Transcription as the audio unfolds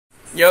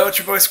Yo, it's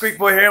your boy Squeak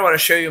Boy here. I want to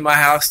show you my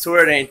house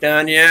tour. It ain't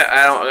done yet.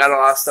 I got a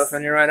lot of stuff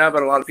in here right now,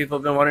 but a lot of people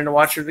have been wanting to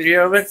watch a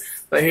video of it.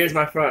 But here's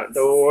my front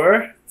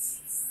door.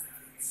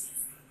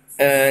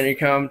 And you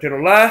come to the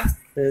left.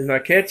 There's my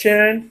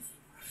kitchen.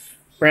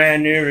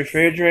 Brand new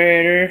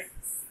refrigerator.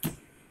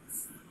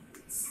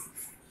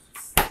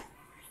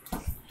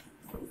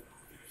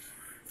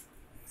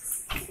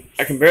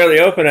 I can barely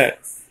open it.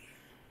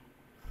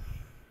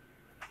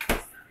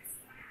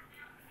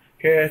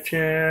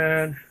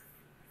 Kitchen.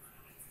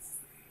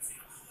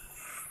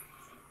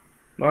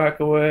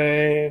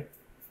 Microwave.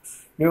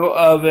 New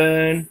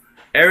oven.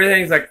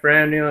 Everything's like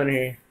brand new in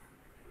here.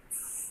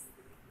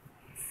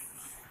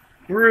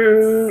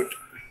 Root.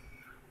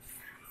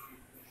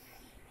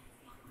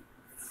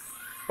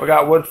 We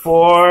got wood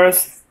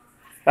floors.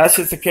 That's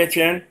just the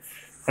kitchen.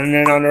 And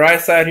then on the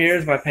right side here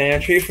is my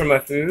pantry for my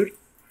food.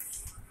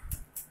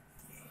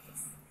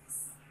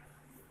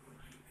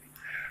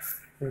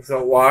 There's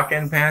a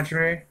walk-in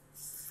pantry.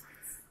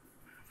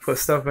 Put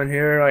stuff in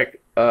here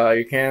like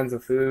your cans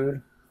of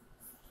food.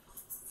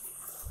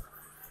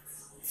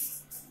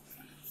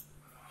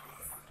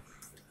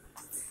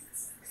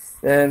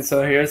 And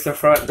so here's the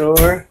front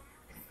door.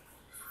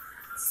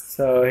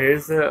 So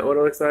here's what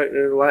it looks like.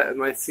 There's light in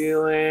my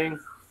ceiling.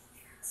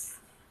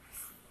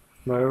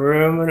 My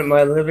room and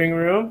my living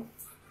room.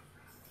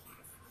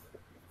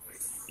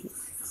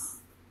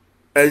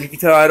 As you can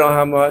tell, I don't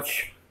have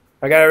much.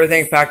 I got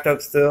everything packed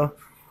up still.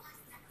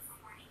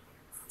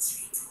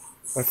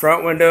 My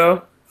front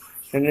window.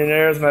 And then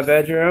there's my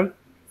bedroom.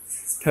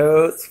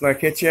 Totes, my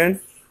kitchen.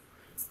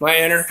 My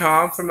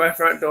intercom from my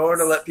front door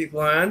to let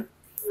people in.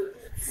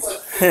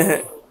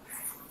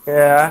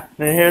 Yeah,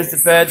 and here's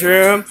the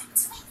bedroom.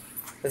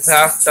 It's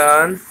half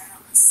done.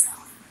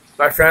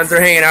 My friends are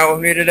hanging out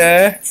with me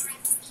today.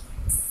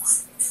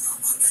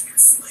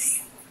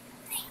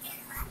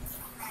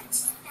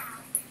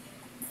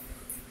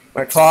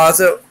 My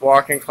closet,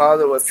 walk-in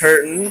closet with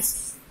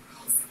curtains.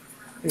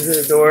 These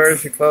are the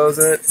doors, you close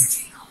it.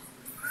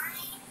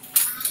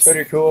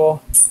 Pretty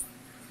cool.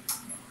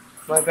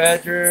 My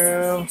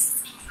bedroom.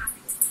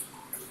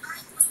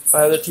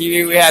 My other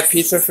TV, we had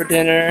pizza for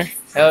dinner.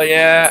 Hell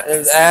yeah.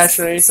 There's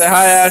Ashley. Say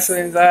hi,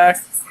 Ashley and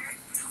Zach.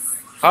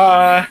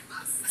 Hi.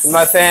 And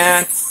my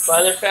fan. My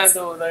other fan's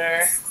over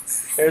there.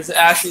 There's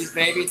Ashley's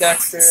baby,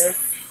 Dexter.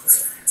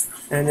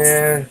 And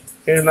then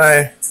here's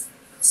my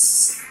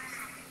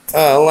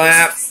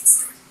lamp.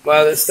 My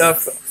other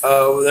stuff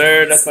over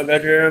there. That's my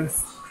bedroom.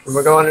 And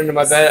we're going into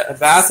my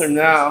bathroom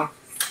now.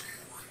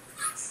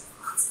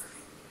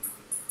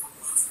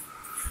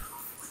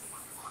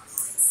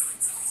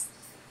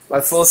 My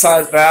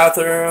full-size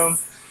bathroom.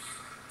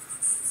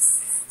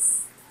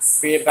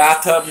 Be a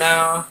bathtub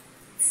now.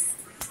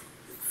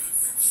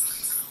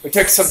 We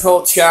took some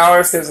cold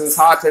showers because it was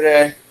hot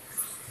today.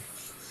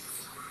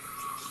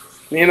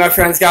 Me and my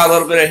friends got a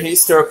little bit of heat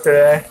stroke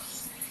today.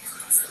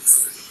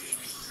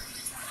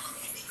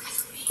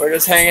 We're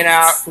just hanging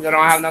out because I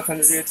don't have nothing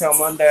to do till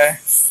Monday.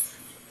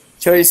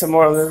 Show you some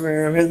more living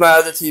room. Here's my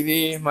other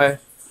TV, my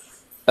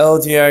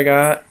LG I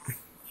got.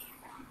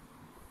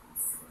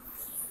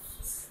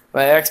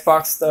 My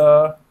Xbox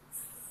stuff.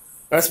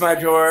 That's my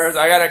drawers.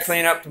 I gotta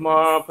clean up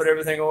tomorrow, put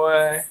everything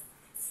away.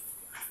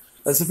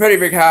 It's a pretty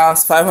big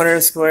house,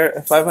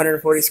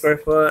 540 square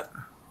foot.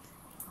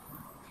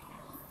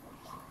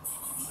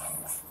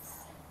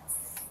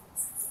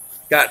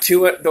 Got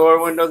two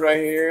door windows right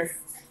here.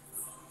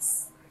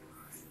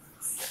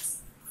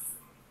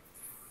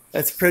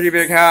 It's a pretty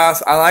big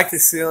house. I like the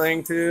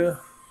ceiling too.